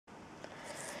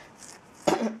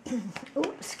Oh,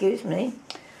 excuse me.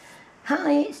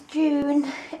 Hi, it's June,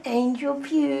 Angel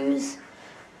Pews.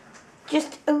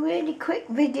 Just a really quick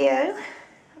video.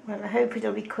 Well, I hope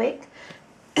it'll be quick.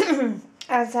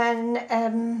 As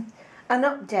an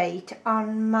update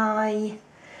on my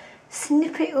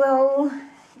snippet roll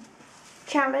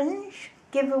challenge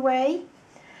giveaway.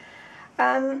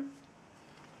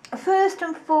 First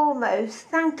and foremost,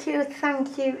 thank you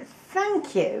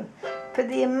for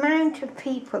the amount of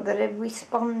people that have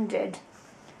responded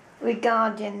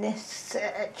regarding this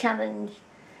challenge.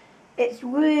 It's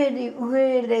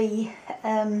really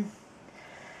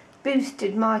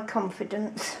boosted my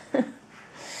confidence.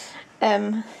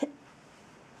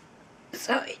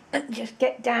 Sorry, let me just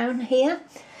get down here.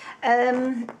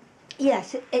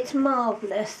 Yes, it's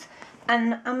marvellous,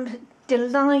 and I'm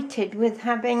delighted with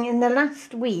having in the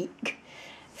last week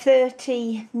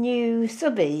 30 new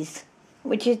subbies,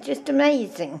 which is just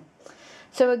amazing.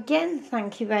 So again,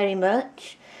 thank you very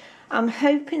much. I'm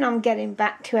hoping I'm getting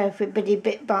back to everybody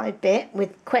bit by bit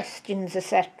with questions,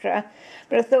 etc.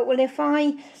 But I thought, well, if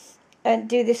I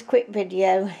do this quick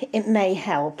video, it may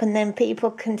help, and then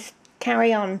people can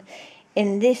carry on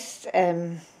in this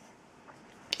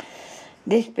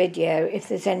this video if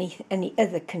there's any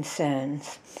other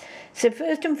concerns. So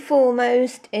first and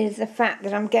foremost is the fact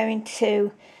that I'm going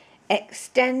to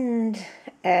extend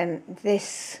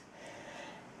this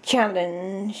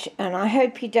challenge, and I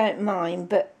hope you don't mind,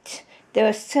 but there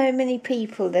are so many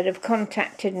people that have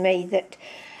contacted me that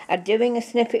are doing a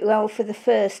snippet roll for the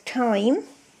first time,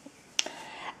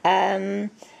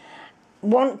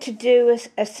 want to do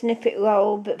a snippet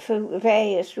roll but for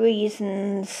various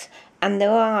reasons, and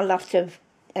there are a lot of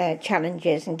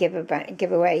challenges and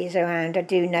giveaways around, I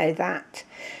do know that,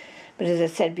 but as I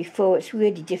said before, it's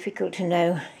really difficult to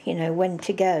know, when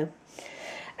to go.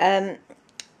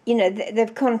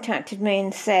 They've contacted me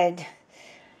and said,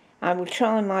 I will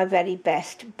try my very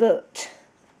best, but,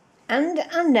 and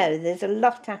I know there's a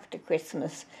lot after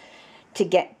Christmas to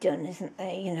get done, isn't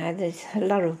there? There's a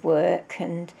lot of work,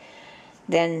 and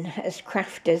then as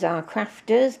crafters are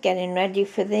crafters, getting ready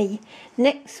for the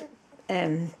next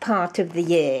part of the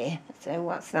year. So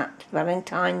what's that?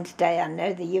 Valentine's Day. I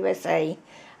know the USA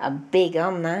are big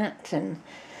on that, and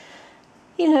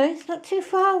it's not too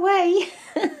far away.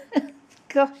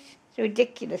 Gosh, it's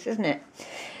ridiculous, isn't it?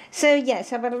 So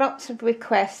yes, I've had lots of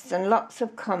requests and lots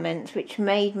of comments, which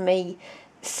made me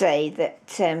say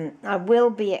that I will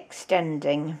be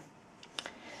extending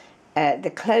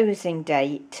the closing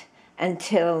date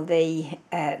until the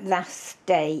last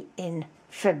day in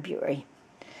February.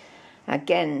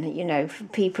 Again, for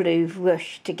people who've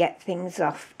rushed to get things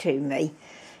off to me,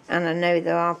 and I know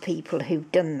there are people who've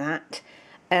done that,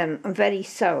 I'm very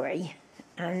sorry,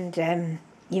 and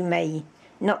you may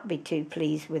not be too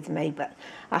pleased with me, but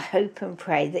I hope and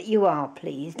pray that you are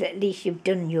pleased. At least you've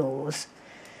done yours,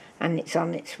 and it's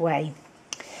on its way.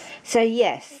 So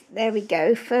yes, there we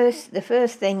go. The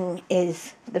first thing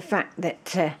is the fact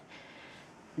that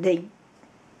the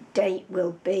date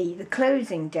will be, the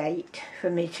closing date for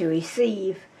me to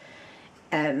receive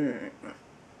the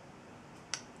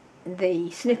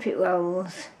snippet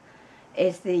rolls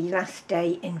is the last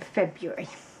day in February.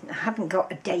 I haven't got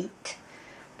a date,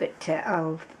 but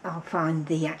I'll find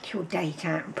the actual date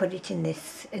out and put it in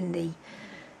the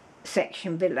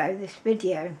section below this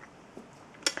video.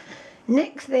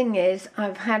 Next thing is,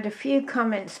 I've had a few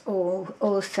comments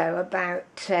also about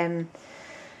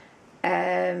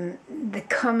the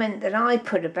comment that I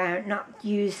put about not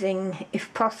using,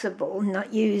 if possible,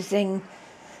 not using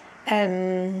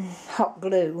hot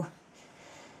glue.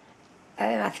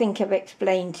 I think I've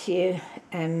explained to you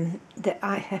that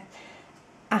I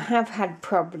have had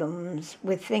problems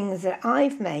with things that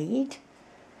I've made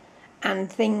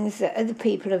and things that other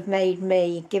people have made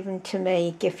me, given to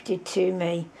me, gifted to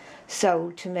me,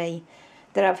 sold to me,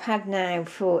 that I've had now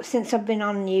since I've been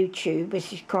on YouTube,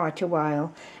 which is quite a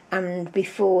while, and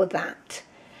before that,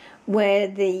 where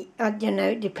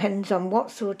it depends on what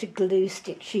sort of glue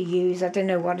sticks you use, I don't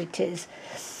know what it is,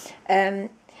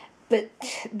 but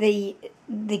the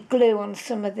glue on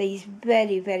some of these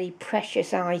very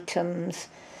precious items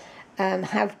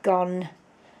have gone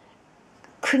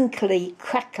crinkly,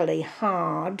 crackly,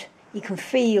 hard. You can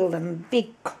feel them,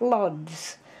 big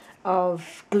clods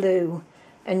of glue,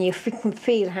 and you can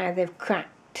feel how they've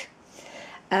cracked.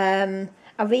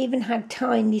 I've even had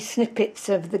tiny snippets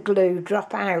of the glue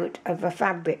drop out of a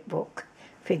fabric book,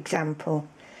 for example,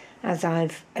 as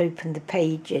I've opened the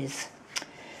pages.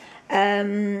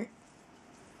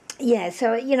 Yeah,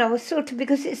 so, I was sort of,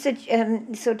 because it's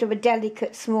a sort of a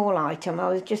delicate small item, I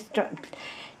was just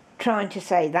trying to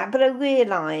say that, but I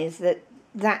realise that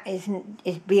that is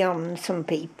beyond some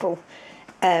people.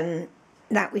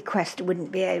 That request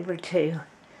wouldn't be able to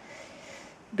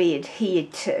be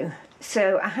adhered to.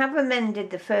 So I have amended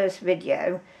the first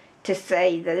video to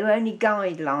say that there are only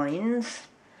guidelines,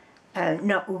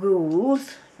 not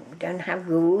rules. We don't have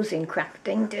rules in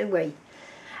crafting, do we?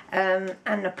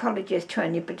 And apologies to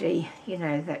anybody, you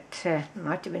know, that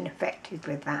might have been affected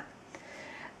with that.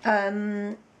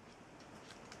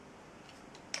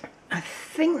 I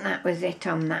think that was it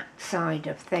on that side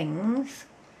of things.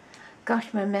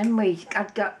 Gosh, my memory,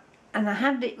 and I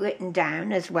had it written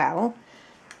down as well,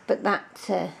 but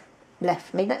that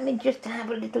left me. Let me just have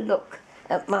a little look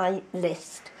at my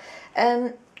list.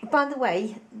 By the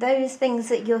way, those things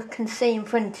that you can see in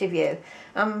front of you,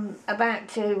 I'm about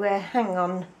to hang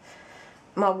on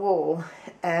my wall.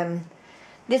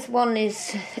 This one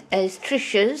is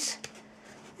Trisha's.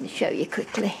 Let me show you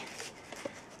quickly.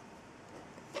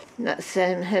 That's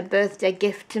her birthday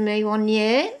gift to me one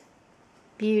year.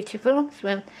 Beautiful. It's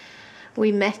when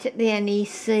we met at the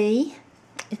NEC.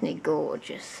 Isn't it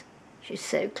gorgeous? She's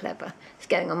so clever. It's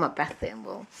going on my bathroom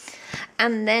wall.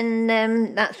 And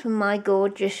then that's from my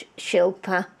gorgeous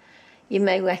Shilpa. You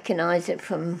may recognise it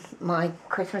from my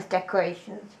Christmas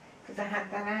decorations, because I had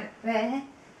that out there.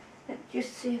 Let's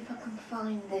just see if I can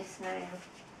find this now.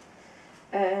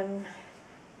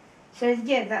 So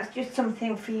yeah, that's just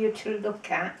something for you to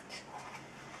look at.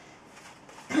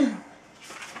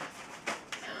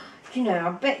 You know,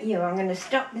 I bet you I'm going to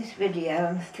stop this video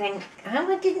and think, oh,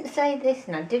 I didn't say this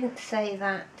and I didn't say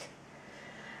that.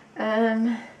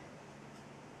 I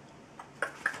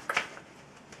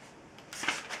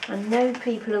know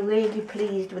people are really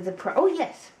pleased with the oh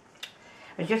yes,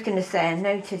 I was just going to say, I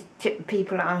noticed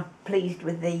people are pleased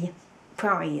with the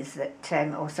prize that,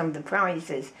 or some of the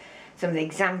prizes, some of the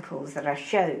examples that I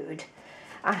showed.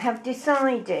 I have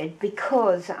decided,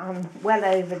 because I'm well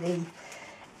over the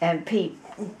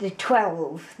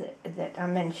 12 that I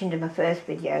mentioned in my first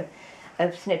video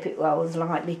of snippet rolls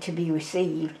likely to be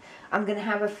received, I'm going to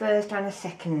have a first and a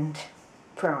second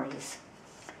prize,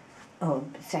 or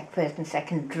first and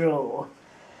second draw.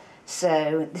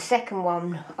 So the second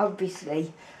one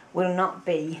obviously will not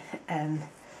be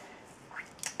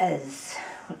as,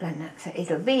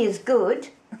 it'll be as good,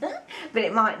 but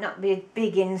it might not be as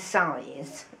big in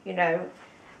size, you know.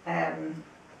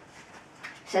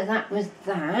 So that was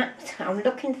that. I'm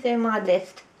looking through my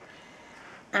list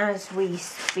as we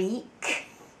speak.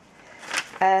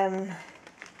 I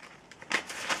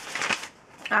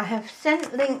have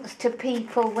sent links to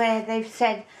people where they've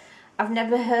said, I've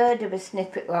never heard of a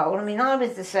snippet roll. I mean, I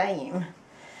was the same.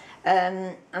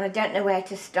 And I don't know where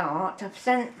to start. I've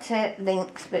sent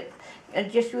links, but I'll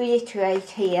just reiterate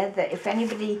here that if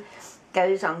anybody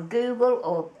goes on Google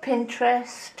or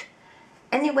Pinterest,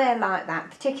 anywhere like that,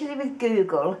 particularly with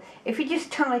Google, if you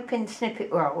just type in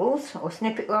snippet rolls or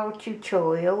snippet roll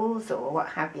tutorials or what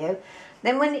have you,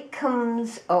 then when it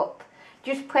comes up,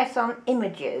 just press on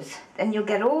images, then you'll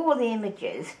get all the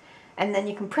images, and then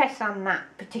you can press on that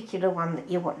particular one that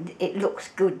you want. It looks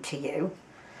good to you.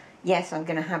 Yes, I'm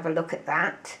going to have a look at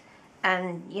that,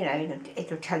 and you know,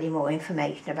 it'll tell you more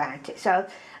information about it. So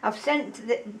I've sent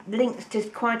the links to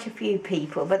quite a few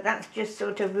people, but that's just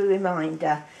sort of a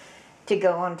reminder to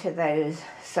go onto those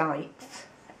sites.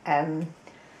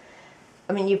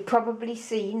 I mean, you've probably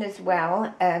seen as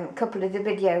well a couple of the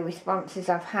video responses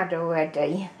I've had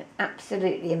already.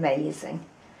 Absolutely amazing.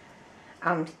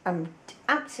 I'm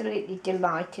absolutely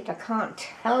delighted. I can't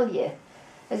tell you.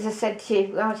 As I said to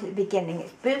you right at the beginning,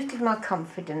 it's boosted my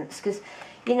confidence, because,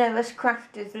 you know, us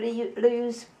crafters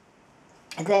lose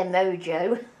their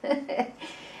mojo.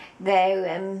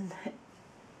 Their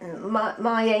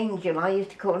my angel, I used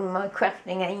to call him my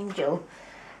crafting angel,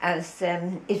 as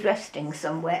is resting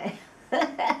somewhere.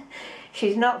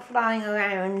 She's not flying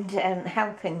around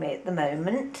helping me at the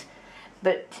moment,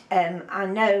 but I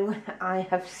know I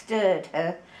have stirred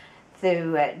her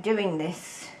through doing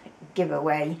this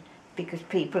giveaway, because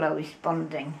people are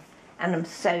responding, and I'm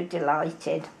so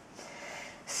delighted.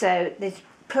 So there's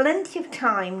plenty of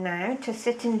time now to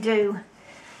sit and do,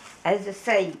 as I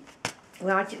say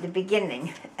right at the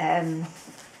beginning,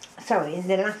 sorry, in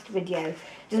the last video,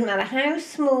 doesn't matter how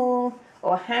small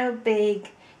or how big,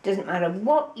 doesn't matter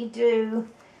what you do,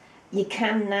 you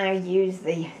can now use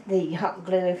the hot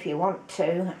glue if you want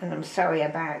to, and I'm sorry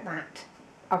about that,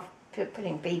 of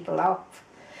putting people off.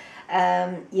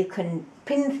 You can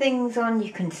pin things on,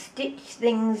 you can stitch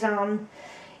things on,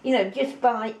 you know, just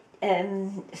by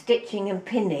stitching and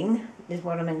pinning, is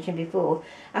what I mentioned before,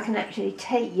 I can actually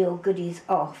take your goodies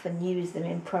off and use them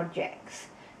in projects.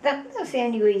 That's the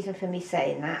only reason for me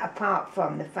saying that, apart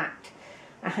from the fact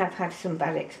I have had some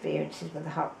bad experiences with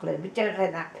the hot glue, but don't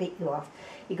let that pick you off.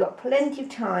 You've got plenty of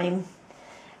time.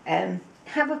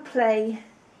 Have a play,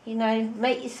 you know,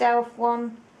 make yourself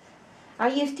one. I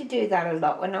used to do that a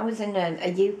lot when I was in a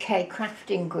UK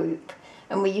crafting group,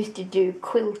 and we used to do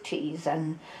quilties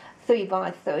and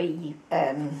 3x3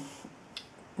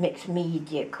 mixed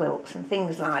media quilts and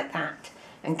things like that,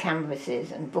 and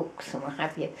canvases and books and what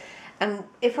have you. And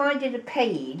if I did a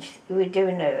page, we were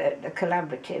doing a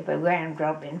collaborative, a round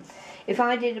robin, if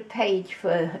I did a page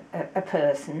for a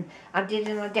person, I did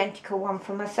an identical one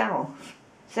for myself.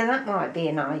 So that might be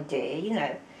an idea, you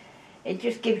know. It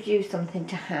just gives you something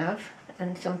to have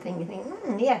and something you think,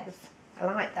 yes, I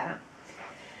like that.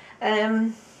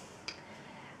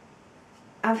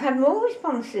 I've had more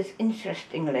responses,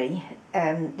 interestingly,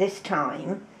 this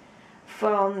time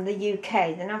from the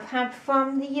UK than I've had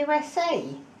from the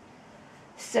USA.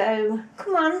 So,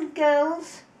 come on,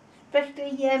 girls,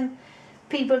 especially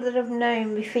people that have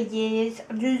known me for years.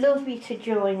 I'd love you to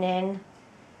join in.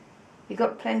 You've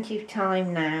got plenty of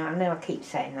time now. I know I keep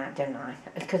saying that, don't I?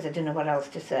 Because I don't know what else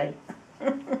to say.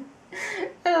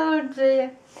 Oh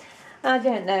dear. I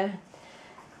don't know.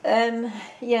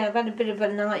 Yeah, I've had a bit of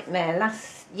a nightmare.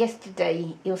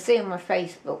 Yesterday, you'll see on my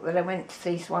Facebook that I went to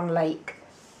see Swan Lake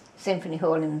Symphony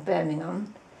Hall in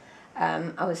Birmingham.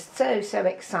 I was so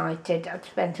excited. I'd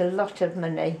spent a lot of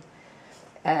money,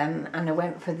 and I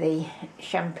went for the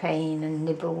champagne and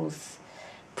nibbles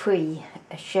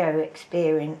pre-show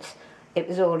experience. It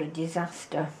was all a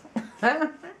disaster.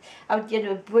 I did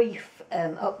a brief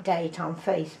update on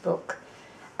Facebook,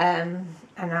 and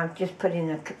I've just put in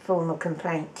a formal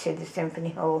complaint to the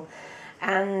Symphony Hall,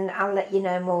 and I'll let you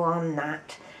know more on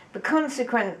that. But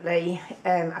consequently,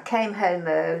 I came home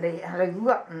early, had a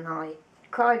rotten night,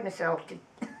 cried myself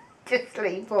to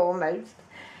sleep almost,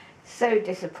 so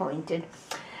disappointed,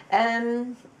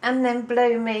 and then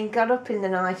blew me, got up in the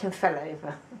night and fell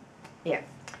over, yeah,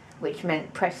 which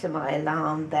meant pressing my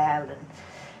alarm bell, and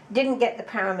didn't get the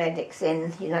paramedics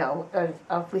in, you know.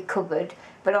 I've recovered,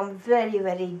 but I'm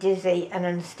very dizzy and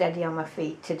unsteady on my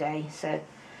feet today, so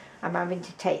I'm having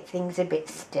to take things a bit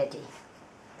steady.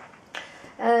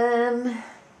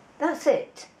 That's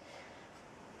it.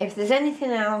 If there's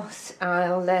anything else,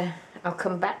 I'll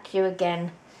come back to you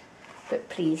again. But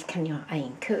please, I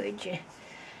encourage you,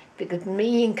 because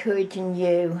me encouraging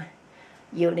you,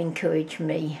 you'll encourage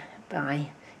me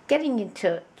by getting in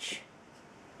touch.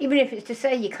 Even if it's to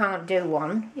say you can't do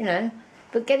one, you know,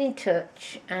 but get in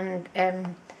touch, and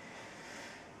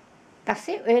that's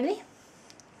it really.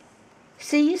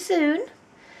 See you soon.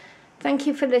 Thank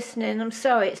you for listening. I'm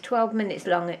sorry it's 12 minutes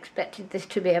long. I expected this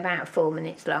to be about 4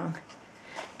 minutes long.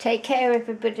 Take care,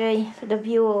 everybody. Love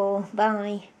you all.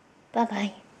 Bye.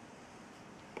 Bye-bye.